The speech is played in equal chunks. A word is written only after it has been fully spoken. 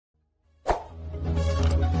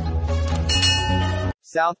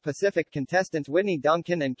South Pacific contestants Whitney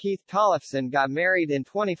Duncan and Keith Tollefson got married in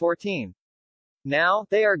 2014. Now,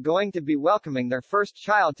 they are going to be welcoming their first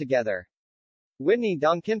child together. Whitney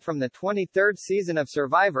Duncan from the 23rd season of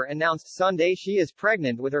Survivor announced Sunday she is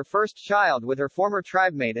pregnant with her first child with her former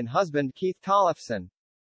tribemate and husband Keith Tollefson.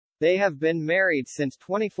 They have been married since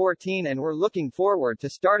 2014 and were looking forward to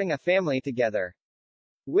starting a family together.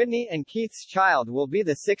 Whitney and Keith's child will be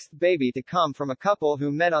the sixth baby to come from a couple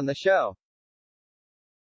who met on the show.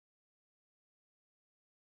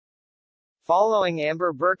 Following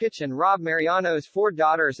Amber Burkich and Rob Mariano's 4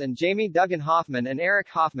 daughters and Jamie Duggan Hoffman and Eric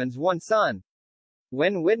Hoffman's 1 son.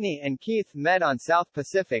 When Whitney and Keith met on South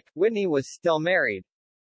Pacific, Whitney was still married.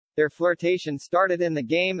 Their flirtation started in the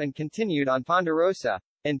game and continued on Ponderosa.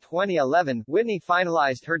 In 2011, Whitney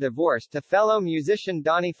finalized her divorce to fellow musician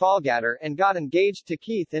Donnie Fallgatter and got engaged to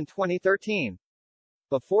Keith in 2013.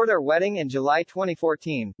 Before their wedding in July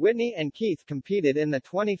 2014, Whitney and Keith competed in the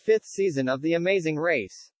 25th season of The Amazing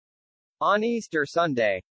Race. On Easter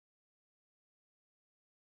Sunday,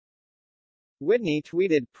 Whitney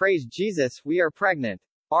tweeted, "Praise Jesus, we are pregnant.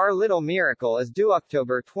 Our little miracle is due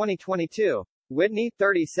October 2022. Whitney,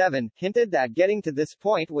 37, hinted that getting to this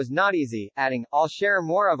point was not easy, adding, "I'll share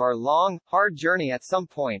more of our long, hard journey at some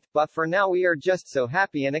point, but for now we are just so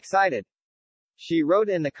happy and excited." She wrote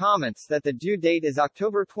in the comments that the due date is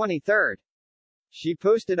October 23rd. She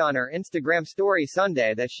posted on her Instagram story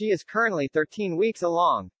Sunday that she is currently 13 weeks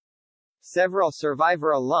along. Several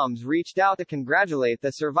Survivor alums reached out to congratulate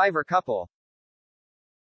the Survivor couple.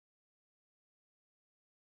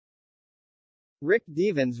 Rick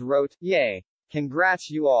Devens wrote, "Yay.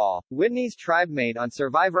 Congrats you all." Whitney's tribemate on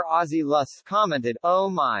Survivor Ozzy Luss commented, "Oh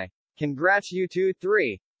my. Congrats you two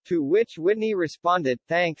 3. To which Whitney responded,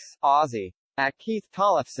 "Thanks, Ozzy." At Keith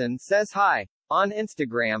Tollefson says hi. On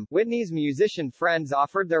Instagram, Whitney's musician friends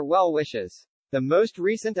offered their well wishes. The most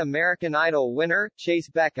recent American Idol winner, Chase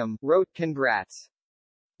Beckham, wrote, "Congrats.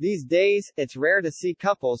 These days, it's rare to see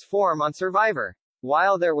couples form on Survivor."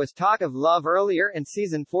 While there was talk of love earlier in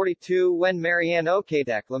season 42 when Marianne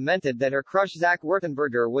Okatek lamented that her crush Zach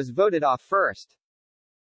Wurtenberger was voted off first.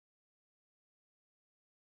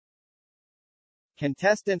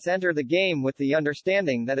 Contestants enter the game with the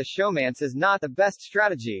understanding that a showmance is not the best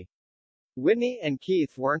strategy. Whitney and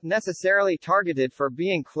Keith weren't necessarily targeted for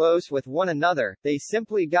being close with one another, they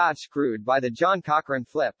simply got screwed by the John Cochran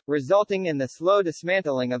flip, resulting in the slow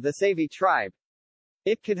dismantling of the Savvy tribe.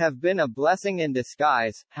 It could have been a blessing in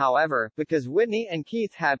disguise, however, because Whitney and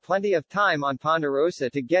Keith had plenty of time on Ponderosa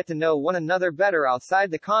to get to know one another better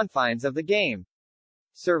outside the confines of the game.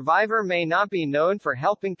 Survivor may not be known for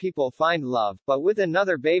helping people find love, but with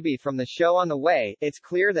another baby from the show on the way, it's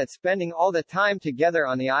clear that spending all the time together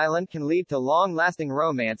on the island can lead to long-lasting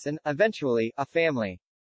romance and, eventually, a family.